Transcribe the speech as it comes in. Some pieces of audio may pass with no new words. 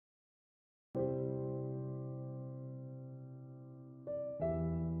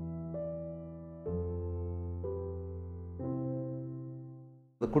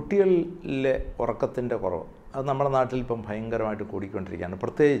കുട്ടികളിലെ ഉറക്കത്തിൻ്റെ കുറവ്. അത് നമ്മുടെ നാട്ടിൽ ഇപ്പം ഭയങ്കരമായിട്ട് കൂടിക്കൊണ്ടിരിക്കുകയാണ്.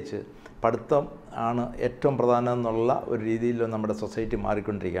 പ്രത്യേകിച്ച് പഠിത്തം ആണ് ഏറ്റവും പ്രധാനം എന്നുള്ള ഒരു രീതിയിൽ നമ്മുടെ സൊസൈറ്റി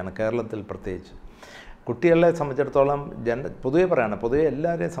മാറിക്കൊണ്ടിരിക്കുകയാണ്, കേരളത്തിൽ പ്രത്യേകിച്ച്. കുട്ടികളെ സംബന്ധിച്ചിടത്തോളം പൊതുവെ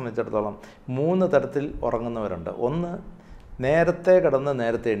എല്ലാവരെയും സംബന്ധിച്ചിടത്തോളം 3 തരത്തിൽ ഉറങ്ങുന്നവരുണ്ട്. ഒന്ന്, നേരത്തെ കിടന്ന്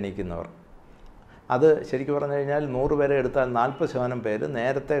നേരത്തെ എണീക്കുന്നവർ. അത് ശരിക്കും പറഞ്ഞു കഴിഞ്ഞാൽ 100 പേരെ എടുത്താൽ 40% പേര്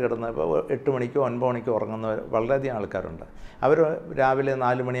നേരത്തെ കിടന്ന് 8 മണിക്കോ 9 മണിക്കോ ഉറങ്ങുന്നവർ വളരെയധികം ആൾക്കാരുണ്ട്. അവർ രാവിലെ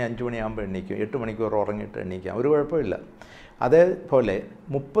 4 മണി 5 മണിയാകുമ്പോൾ എണീക്കും, 8 മണിക്കൂർ ഉറങ്ങിയിട്ട് എണീക്കാം, ഒരു കുഴപ്പമില്ല. അതേപോലെ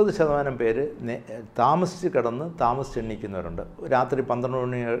 30% പേര് താമസിച്ച് കിടന്ന് താമസിച്ച് എണീക്കുന്നവരുണ്ട്. രാത്രി 12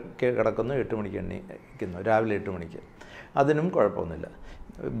 മണിക്ക് കിടക്കുന്നു, 8 മണിക്ക് എണീക്കുന്നു, രാവിലെ 8 മണിക്ക്. അതിനും കുഴപ്പമൊന്നുമില്ല.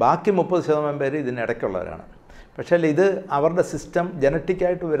 ബാക്കി 30% പേര് ഇതിനിടയ്ക്കുള്ളവരാണ്. പക്ഷേ ഇത് അവരുടെ സിസ്റ്റം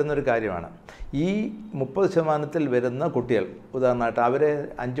ജനറ്റിക്കായിട്ട് വരുന്നൊരു കാര്യമാണ്. ഈ 30% വരുന്ന കുട്ടികൾ, ഉദാഹരണമായിട്ട് അവരെ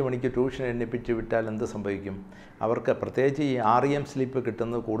 5 മണിക്ക് ട്യൂഷൻ എണ്ണിപ്പിച്ച് വിട്ടാൽ എന്ത് സംഭവിക്കും? അവർക്ക് പ്രത്യേകിച്ച് ഈ REM സ്ലീപ്പ്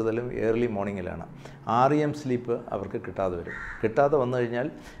കിട്ടുന്നത് കൂടുതലും ഏർലി മോർണിംഗിലാണ്. REM സ്ലീപ്പ് അവർക്ക് കിട്ടാതെ വരും. കിട്ടാതെ വന്നു കഴിഞ്ഞാൽ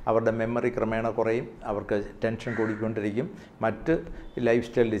അവരുടെ മെമ്മറി ക്രമേണ കുറയും, അവർക്ക് ടെൻഷൻ കൂടിക്കൊണ്ടിരിക്കും, മറ്റ് ലൈഫ്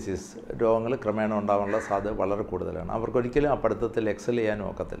സ്റ്റൈൽ ഡിസീസ് രോഗങ്ങൾ ക്രമേണ ഉണ്ടാകാനുള്ള സാധ്യത വളരെ കൂടുതലാണ്. അവർക്കൊരിക്കലും ആ പഠിത്തത്തിൽ എക്സൽ ചെയ്യാനും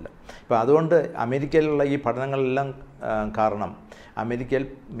ഒക്കത്തില്ല. ഇപ്പോൾ അതുകൊണ്ട് അമേരിക്കയിലുള്ള ഈ പഠനങ്ങളെല്ലാം കാരണം അമേരിക്കയിൽ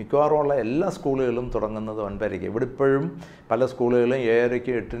മിക്കവാറുമുള്ള എല്ലാ സ്കൂളുകളും തുടങ്ങുന്നത് 9:30. ഇവിടെ ഇപ്പോഴും പല സ്കൂളുകളും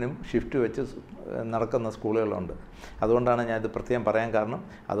 7:30, 8-നും ഷിഫ്റ്റ് വെച്ച് നടക്കുന്ന സ്കൂളുകളുണ്ട്. അതുകൊണ്ടാണ് ഞാനിത് പ്രത്യേകം പറയാൻ കാരണം.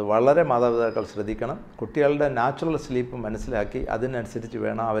 അത് വളരെ മാതാപിതാക്കൾ ശ്രദ്ധിക്കണം. കുട്ടികളുടെ നാച്ചുറൽ സ്ലീപ്പ് മനസ്സിലാക്കി അതിനനുസരിച്ച്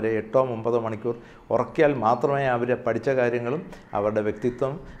വേണം അവരെ 8-9 മണിക്കൂർ ഉറക്കിയാൽ മാത്രമേ അവരെ പഠിച്ച കാര്യങ്ങളും അവരുടെ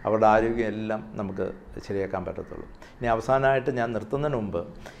വ്യക്തിത്വം അവരുടെ ആരോഗ്യം എല്ലാം നമുക്ക് ശരിയാക്കാൻ പറ്റത്തുള്ളൂ. ഇനി അവസാനമായിട്ട് ഞാൻ നിർത്തുന്നതിന് മുമ്പ്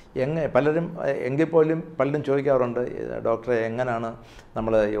എങ്കിൽ പോലും പലരും ചോദിക്കാറുണ്ട്, ഡോക്ടറെ എങ്ങനെയാണ്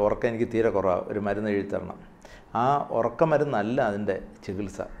നമ്മൾ ഈ ഉറക്കം എനിക്ക് തീരെ കുറവാണ്, ഒരു മരുന്ന് എഴുതി തരണം. ആ ഉറക്ക മരുന്നല്ല അതിൻ്റെ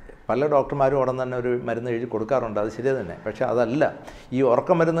ചികിത്സ. പല ഡോക്ടർമാരും ഉടൻ തന്നെ ഒരു മരുന്ന് എഴുതി കൊടുക്കാറുണ്ട്, അത് ശരി തന്നെ. പക്ഷേ അതല്ല, ഈ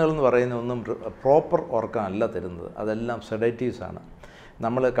ഉറക്ക മരുന്നുകളെന്ന് പറയുന്ന ഒന്നും പ്രോപ്പർ ഉറക്കമല്ല തരുന്നത്. അതെല്ലാം സെഡേറ്റീവ്സാണ്.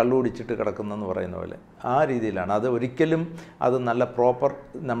 നമ്മൾ കള്ളു കുടിച്ചിട്ട് കിടക്കുന്നതെന്ന് പറയുന്ന പോലെ ആ രീതിയിലാണ്. അത് ഒരിക്കലും അത് നല്ല പ്രോപ്പർ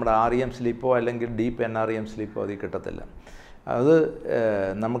നമ്മുടെ REM സ്ലീപ്പോ അല്ലെങ്കിൽ ഡീപ്പ് NREM സ്ലീപ്പോ അതിൽ കിട്ടത്തില്ല. അത്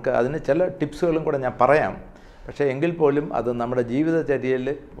നമുക്ക് അതിന് ചില ടിപ്സുകളും കൂടെ ഞാൻ പറയാം. പക്ഷേ എങ്കിൽ പോലും അത് നമ്മുടെ ജീവിതചര്യയിൽ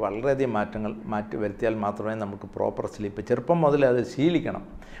വളരെയധികം മാറ്റി വരുത്തിയാൽ മാത്രമേ നമുക്ക് പ്രോപ്പർ സ്ലീപ്പ്, ചെറുപ്പം മുതലേ അത് ശീലിക്കണം.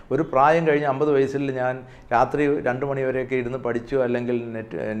 ഒരു പ്രായം കഴിഞ്ഞ് 50 വയസ്സിൽ ഞാൻ രാത്രി 2 മണി വരെയൊക്കെ ഇരുന്ന് പഠിച്ചു, അല്ലെങ്കിൽ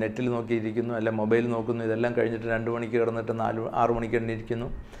നെറ്റിൽ നോക്കിയിരിക്കുന്നു, അല്ലെങ്കിൽ മൊബൈൽ നോക്കുന്നു, ഇതെല്ലാം കഴിഞ്ഞിട്ട് 2 മണിക്ക് കിടന്നിട്ട് 6 മണിക്ക് എണ്ണിയിരിക്കുന്നു,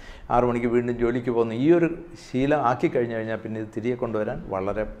 6 മണിക്ക് വീണ്ടും ജോലിക്ക് പോകുന്നു. ഈ ഒരു ശീലം ആക്കി കഴിഞ്ഞ് കഴിഞ്ഞാൽ പിന്നെ ഇത് തിരികെ കൊണ്ടുവരാൻ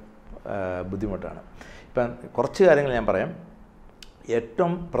വളരെ ബുദ്ധിമുട്ടാണ്. ഇപ്പം കുറച്ച് കാര്യങ്ങൾ ഞാൻ പറയാം.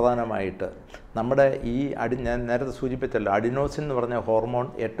 ഏറ്റവും പ്രധാനമായിട്ട് നമ്മുടെ ഈ ഞാൻ നേരത്തെ സൂചിപ്പിച്ചല്ലോ, അഡിനോസിൻ എന്ന് പറഞ്ഞ ഹോർമോൺ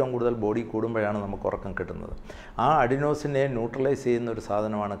ഏറ്റവും കൂടുതൽ ബോഡി കൂടുമ്പോഴാണ് നമുക്ക് ഉറക്കം കിട്ടുന്നത്. ആ അഡിനോസിനെ ന്യൂട്രലൈസ് ചെയ്യുന്ന ഒരു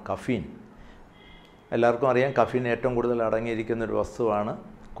സാധനമാണ് കഫീൻ. എല്ലാവർക്കും അറിയാം, കഫീൻ ഏറ്റവും കൂടുതൽ അടങ്ങിയിരിക്കുന്ന ഒരു വസ്തുവാണ്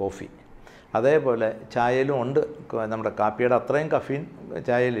കോഫി. അതേപോലെ ചായയിലും ഉണ്ട്. നമ്മുടെ കാപ്പിയുടെ അത്രയും കഫീൻ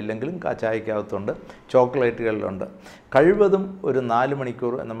ചായയിലില്ലെങ്കിലും ചായക്കകത്തുണ്ട്, ചോക്ലേറ്റുകളിലുണ്ട്. കഴിവതും ഒരു 4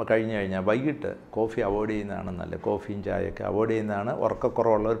 മണിക്കൂർ നമ്മൾ കഴിഞ്ഞ് കഴിഞ്ഞാൽ വൈകിട്ട് കോഫി അവോയ്ഡ് ചെയ്യുന്നതാണ് നല്ലത്. കോഫിയും ചായയൊക്കെ അവോയ്ഡ് ചെയ്യുന്നതാണ്,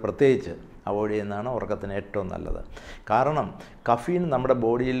 ഉറക്കക്കുറവുള്ളവർ പ്രത്യേകിച്ച് അവോയ്ഡ് ചെയ്യുന്നതാണ് ഉറക്കത്തിന് ഏറ്റവും നല്ലത്. കാരണം കഫീൻ നമ്മുടെ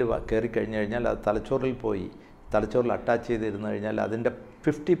ബോഡിയിൽ കയറിക്കഴിഞ്ഞ് കഴിഞ്ഞാൽ അത് തലച്ചോറിൽ അറ്റാച്ച് ചെയ്തിരുന്നു കഴിഞ്ഞാൽ അതിൻ്റെ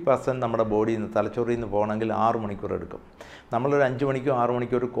 50% നമ്മുടെ ബോഡിയിൽ നിന്ന് തലച്ചോറിൽ നിന്ന് പോകണമെങ്കിൽ 6 മണിക്കൂർ എടുക്കും. നമ്മളൊരു 5 മണിക്കോ 6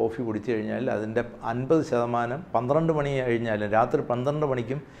 മണിക്കോ ഒരു കോഫി കുടിച്ചു കഴിഞ്ഞാൽ അതിൻ്റെ 50% 12 മണി കഴിഞ്ഞാലും രാത്രി 12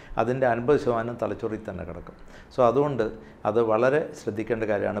 മണിക്കും അതിൻ്റെ 50% തലച്ചോറിൽ തന്നെ കിടക്കും. സോ അതുകൊണ്ട് അത് വളരെ ശ്രദ്ധിക്കേണ്ട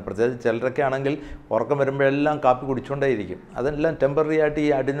കാര്യമാണ്. പ്രത്യേകിച്ച് ചിലരൊക്കെ ആണെങ്കിൽ ഉറക്കം വരുമ്പോഴെല്ലാം കാപ്പി കുടിച്ചുകൊണ്ടേയിരിക്കും. അതെല്ലാം ടെമ്പററി ആയിട്ട്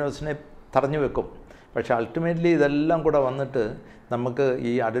ഈ അഡിനോസിനെ തടഞ്ഞു വെക്കും. പക്ഷേ അൾട്ടിമേറ്റ്ലി ഇതെല്ലാം കൂടെ വന്നിട്ട് നമുക്ക്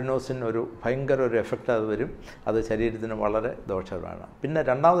ഈ അഡിനോസിൻ ഭയങ്കര ഒരു എഫക്റ്റ് അത് വരും. അത് ശരീരത്തിന് വളരെ ദോഷകരമാണ്. പിന്നെ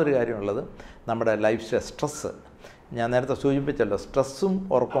രണ്ടാമതൊരു കാര്യമുള്ളത് നമ്മുടെ ലൈഫ് സ്റ്റൈൽ സ്ട്രെസ്സ്. ഞാൻ നേരത്തെ സൂചിപ്പിച്ചല്ലോ, സ്ട്രെസ്സും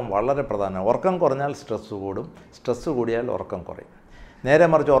ഉറക്കവും വളരെ പ്രധാനമാണ്. ഉറക്കം കുറഞ്ഞാൽ സ്ട്രെസ്സ് കൂടും, സ്ട്രെസ്സ് കൂടിയാൽ ഉറക്കം കുറയും. നേരെ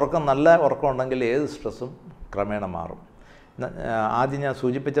മറിച്ച് നല്ല ഉറക്കം ഉണ്ടെങ്കിൽ ഏത് സ്ട്രെസ്സും ക്രമേണ മാറും. ആദ്യം ഞാൻ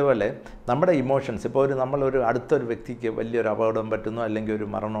സൂചിപ്പിച്ച പോലെ നമ്മുടെ ഇമോഷൻസ്, ഇപ്പോൾ നമ്മളൊരു അടുത്തൊരു വ്യക്തിക്ക് വലിയൊരു അപകടം പറ്റുന്നു, അല്ലെങ്കിൽ ഒരു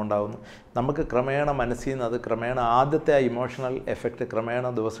മരണം ഉണ്ടാകുന്നു, നമുക്ക് ക്രമേണ മനസ്സിൽ നിന്ന് അത് ക്രമേണ ആദ്യത്തെ ആ ഇമോഷണൽ എഫക്റ്റ് ക്രമേണ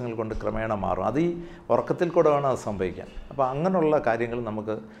ദിവസങ്ങൾ കൊണ്ട് ക്രമേണ മാറും. അത് ഈ ഉറക്കത്തിൽ കൂടെ വേണം അത് സംഭവിക്കാൻ. അപ്പോൾ അങ്ങനെയുള്ള കാര്യങ്ങൾ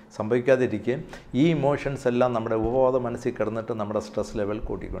നമുക്ക് സംഭവിക്കാതിരിക്കുകയും ഈ ഇമോഷൻസ് എല്ലാം നമ്മുടെ ഉപബോധ മനസ്സിൽ കിടന്നിട്ട് നമ്മുടെ സ്ട്രെസ് ലെവൽ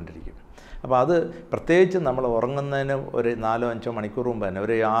കൂട്ടിക്കൊണ്ടിരിക്കും. അപ്പോൾ അത് പ്രത്യേകിച്ച് നമ്മൾ ഉറങ്ങുന്നതിന് ഒരു 4-5 മണിക്കൂർ മുമ്പ് തന്നെ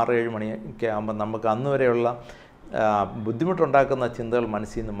ഒരു 6-7 മണിയൊക്കെ ആകുമ്പോൾ നമുക്ക് അന്ന് വരെയുള്ള ബുദ്ധിമുട്ടുണ്ടാക്കുന്ന ചിന്തകൾ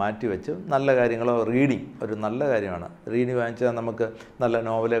മനസ്സിൽ നിന്ന് മാറ്റിവെച്ച് നല്ല കാര്യങ്ങളോ, റീഡിങ് ഒരു നല്ല കാര്യമാണ്. റീഡിങ് വാങ്ങിച്ചാൽ നമുക്ക് നല്ല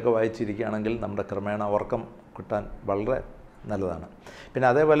നോവലൊക്കെ വായിച്ചിരിക്കുകയാണെങ്കിൽ നമ്മുടെ ക്രമേണ ഉറക്കം കിട്ടാൻ വളരെ നല്ലതാണ്. പിന്നെ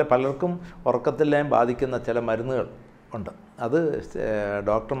അതേപോലെ പലർക്കും ഉറക്കത്തിലേയും ബാധിക്കുന്ന ചില മരുന്നുകൾ ഉണ്ട്. അത്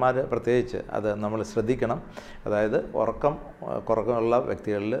ഡോക്ടർമാർ പ്രത്യേകിച്ച് അത് നമ്മൾ ശ്രദ്ധിക്കണം. അതായത് ഉറക്കം കുറവുള്ള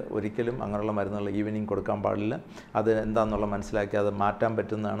വ്യക്തികളിൽ ഒരിക്കലും അങ്ങനെയുള്ള മരുന്നുകൾ ഈവനിങ് കൊടുക്കാൻ പാടില്ല. അത് എന്താണെന്നുള്ള മനസ്സിലാക്കി അത് മാറ്റാൻ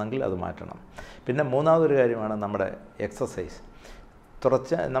പറ്റുന്നതാണെങ്കിൽ അത് മാറ്റണം. പിന്നെ മൂന്നാമതൊരു കാര്യമാണ് നമ്മുടെ എക്സസൈസ്.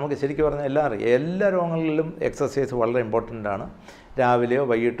 നമുക്ക് ശരിക്കും പറഞ്ഞാൽ എല്ലാ രോഗങ്ങളിലും എക്സസൈസ് വളരെ ഇമ്പോർട്ടൻ്റ് ആണ്. രാവിലെയോ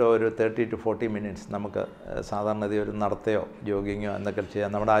വൈകിട്ടോ ഒരു 30 to 40 മിനിറ്റ്സ് നമുക്ക് സാധാരണ ഒരു നടത്തയോ ജോഗിങ്ങോ എന്തൊക്കെ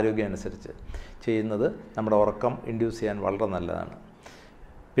ചെയ്യാം, നമ്മുടെ ആരോഗ്യം അനുസരിച്ച് ചെയ്യുന്നത് നമ്മുടെ ഉറക്കം ഇൻഡ്യൂസ് ചെയ്യാൻ വളരെ നല്ലതാണ്.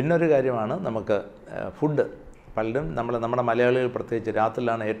 പിന്നൊരു കാര്യമാണ് നമുക്ക് ഫുഡ്. പലരും നമ്മുടെ മലയാളികൾ പ്രത്യേകിച്ച്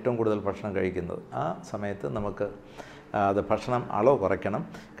രാത്രിയിലാണ് ഏറ്റവും കൂടുതൽ ഭക്ഷണം കഴിക്കുന്നത്. ആ സമയത്ത് നമുക്ക് അത് ഭക്ഷണം അളവ് കുറയ്ക്കണം.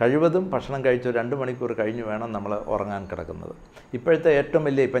 കഴിവതും ഭക്ഷണം കഴിച്ച് 2 മണിക്കൂർ കഴിഞ്ഞ് വേണം നമ്മൾ ഉറങ്ങാൻ കിടക്കുന്നത്. ഇപ്പോഴത്തെ ഏറ്റവും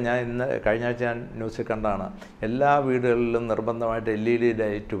വലിയ ഞാൻ കഴിഞ്ഞ ആഴ്ച ഞാൻ ന്യൂസിൽ കണ്ടാണ്, എല്ലാ വീടുകളിലും നിർബന്ധമായിട്ട് LED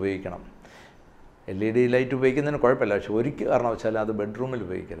ലൈറ്റ് ഉപയോഗിക്കണം. LED ലൈറ്റ് ഉപയോഗിക്കുന്നതിന് കുഴപ്പമില്ല, പക്ഷേ ഒരു കാരണവശാലും അത് ബെഡ്റൂമിൽ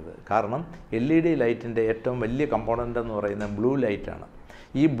ഉപയോഗിക്കരുത്. കാരണം LED ലൈറ്റിൻ്റെ ഏറ്റവും വലിയ കമ്പോണൻ്റ് എന്ന് പറയുന്നത് ബ്ലൂ ലൈറ്റാണ്.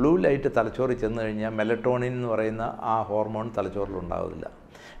 ഈ ബ്ലൂ ലൈറ്റ് തലച്ചോറിൽ ചെന്ന് കഴിഞ്ഞാൽ മെലറ്റോണിൻ എന്ന് പറയുന്ന ആ ഹോർമോൺ തലച്ചോറിലുണ്ടാവില്ല.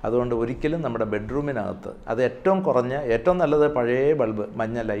 അതുകൊണ്ട് ഒരിക്കലും നമ്മുടെ ബെഡ്റൂമിനകത്ത് അത് ഏറ്റവും നല്ലത് പഴയ ബൾബ്,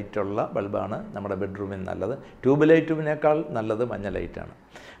 മഞ്ഞ ലൈറ്റുള്ള ബൾബാണ് നമ്മുടെ ബെഡ്റൂമിന് നല്ലത്. ട്യൂബ് ലൈറ്റിനേക്കാൾ നല്ലത് മഞ്ഞ ലൈറ്റാണ്.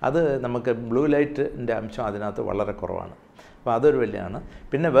 അത് നമുക്ക് ബ്ലൂ ലൈറ്റിൻ്റെ അംശം അതിനകത്ത് വളരെ കുറവാണ്. അപ്പോൾ അതൊരു വലിയാണ്.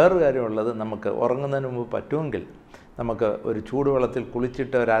 പിന്നെ വേറൊരു കാര്യമുള്ളത്, നമുക്ക് ഉറങ്ങുന്നതിന് മുമ്പ് പറ്റുമെങ്കിൽ നമുക്ക് ഒരു ചൂടുവെള്ളത്തിൽ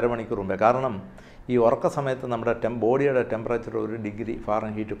കുളിച്ചിട്ട് ഒരു അരമണിക്കൂർ മുമ്പേ. കാരണം ഈ ഉറക്ക സമയത്ത് നമ്മുടെ ബോഡിയുടെ ടെമ്പറേച്ചർ 1 ഡിഗ്രി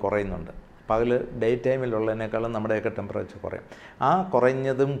ഫാരൻഹീറ്റ് കുറയുന്നുണ്ട്. പകൽ ഡേ ടൈമിലുള്ളതിനേക്കാളും നമ്മുടെയൊക്കെ ടെമ്പറേച്ചർ കുറയും. ആ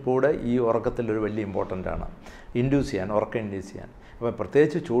കുറഞ്ഞതും കൂടെ ഈ ഉറക്കത്തിലൊരു വലിയ ഇമ്പോർട്ടൻ്റാണ്, ഉറക്കം ഇൻഡ്യൂസ് ചെയ്യാൻ. അപ്പോൾ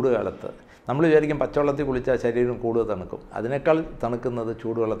പ്രത്യേകിച്ച് ചൂടുകാലത്ത് നമ്മൾ വിചാരിക്കും പച്ചവെള്ളത്തിൽ കുളിച്ചാൽ ശരീരം കൂടുതൽ തണുക്കും. അതിനേക്കാൾ തണുക്കുന്നത്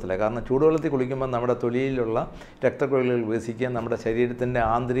ചൂടുവെള്ളത്തിലാണ്. കാരണം ചൂടുവെള്ളത്തിൽ കുളിക്കുമ്പോൾ നമ്മുടെ തൊലിയിലുള്ള രക്തക്കുഴലുകൾ വികസിക്കുകയും നമ്മുടെ ശരീരത്തിൻ്റെ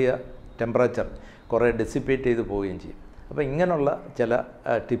ആന്തരിക ടെമ്പറേച്ചർ കുറേ ഡിസിപ്പേറ്റ് ചെയ്ത് പോവുകയും ചെയ്യും. അപ്പോൾ ഇങ്ങനെയുള്ള ചില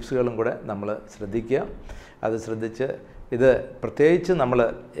ടിപ്സുകളും കൂടെ നമ്മൾ ശ്രദ്ധിക്കുക. അത് ശ്രദ്ധിച്ച് ഇത് പ്രത്യേകിച്ച് നമ്മൾ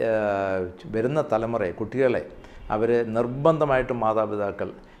വരുന്ന തലമുറയെ, കുട്ടികളെ, അവർ നിർബന്ധമായിട്ടും മാതാപിതാക്കൾ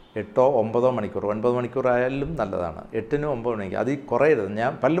 8-9 മണിക്കൂർ, 9 മണിക്കൂറായാലും നല്ലതാണ്, 8-9 മണിക്കൂർ, അതിൽ കുറയരുത്.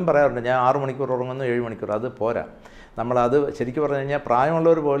 ഞാൻ പലരും പറയാറുണ്ട് ഞാൻ 6 മണിക്കൂർ ഉറങ്ങുന്നു, 7 മണിക്കൂർ, അത് പോരാ. നമ്മളത് ശരിക്കും പറഞ്ഞു കഴിഞ്ഞാൽ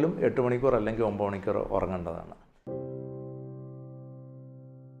പ്രായമുള്ളവർ പോലും 8 മണിക്കൂർ അല്ലെങ്കിൽ 9 മണിക്കൂർ ഉറങ്ങേണ്ടതാണ്.